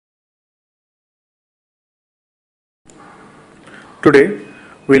Today,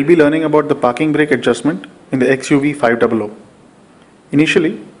 we'll be learning about the parking brake adjustment in the XUV500.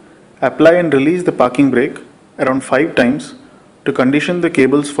 Initially, apply and release the parking brake around 5 times to condition the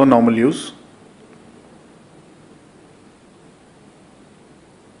cables for normal use.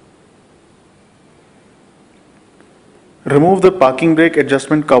 Remove the parking brake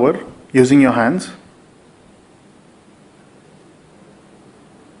adjustment cover using your hands.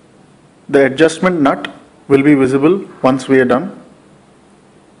 The adjustment nut will be visible once we are done.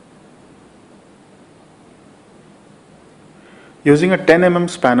 Using a 10 mm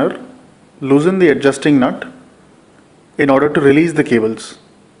spanner, loosen the adjusting nut in order to release the cables.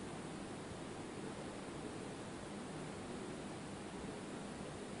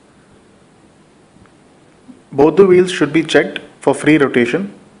 Both the wheels should be checked for free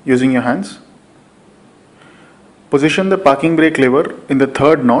rotation using your hands. Position the parking brake lever in the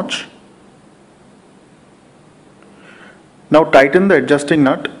third notch. Now tighten the adjusting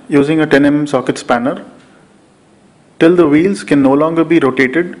nut using a 10 mm socket spanner till the wheels can no longer be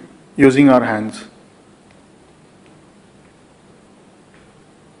rotated using our hands.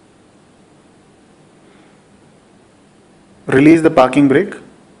 Release the parking brake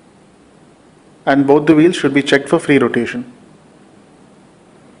and both the wheels should be checked for free rotation.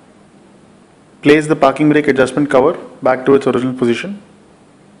 Place the parking brake adjustment cover back to its original position.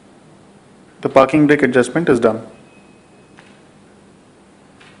 The parking brake adjustment is done.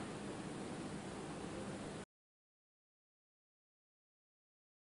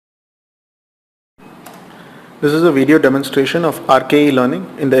 This is a video demonstration of RKE learning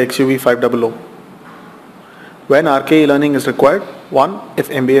in the XUV500. When RKE learning is required, 1. if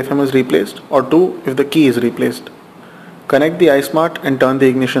MBFM is replaced, or 2. if the key is replaced. Connect the iSmart and turn the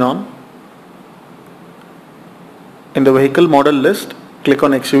ignition on. In the vehicle model list, click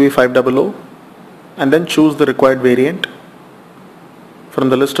on XUV500 and then choose the required variant. From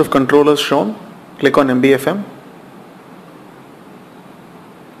the list of controllers shown, click on MBFM.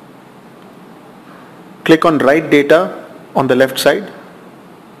 Click on Write Data on the left side.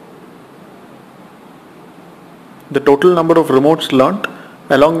 The total number of remotes learnt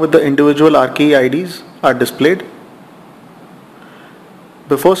along with the individual RKE IDs are displayed.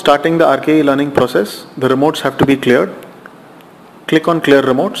 Before starting the RKE learning process, the remotes have to be cleared. Click on Clear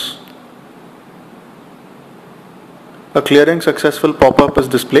Remotes. A clearing successful pop-up is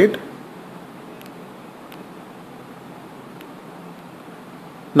displayed.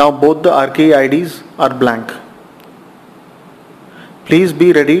 Now both the RKE IDs are blank. Please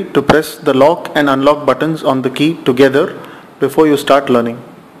be ready to press the lock and unlock buttons on the key together before you start learning.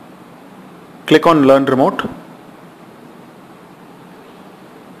 Click on Learn Remote.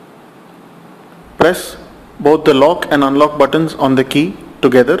 Press both the lock and unlock buttons on the key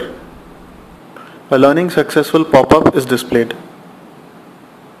together. A learning successful pop-up is displayed.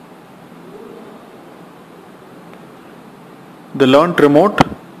 The learnt remote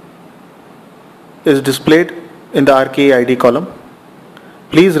is displayed in the RKE ID column.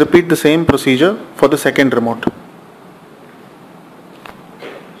 Please repeat the same procedure for the second remote.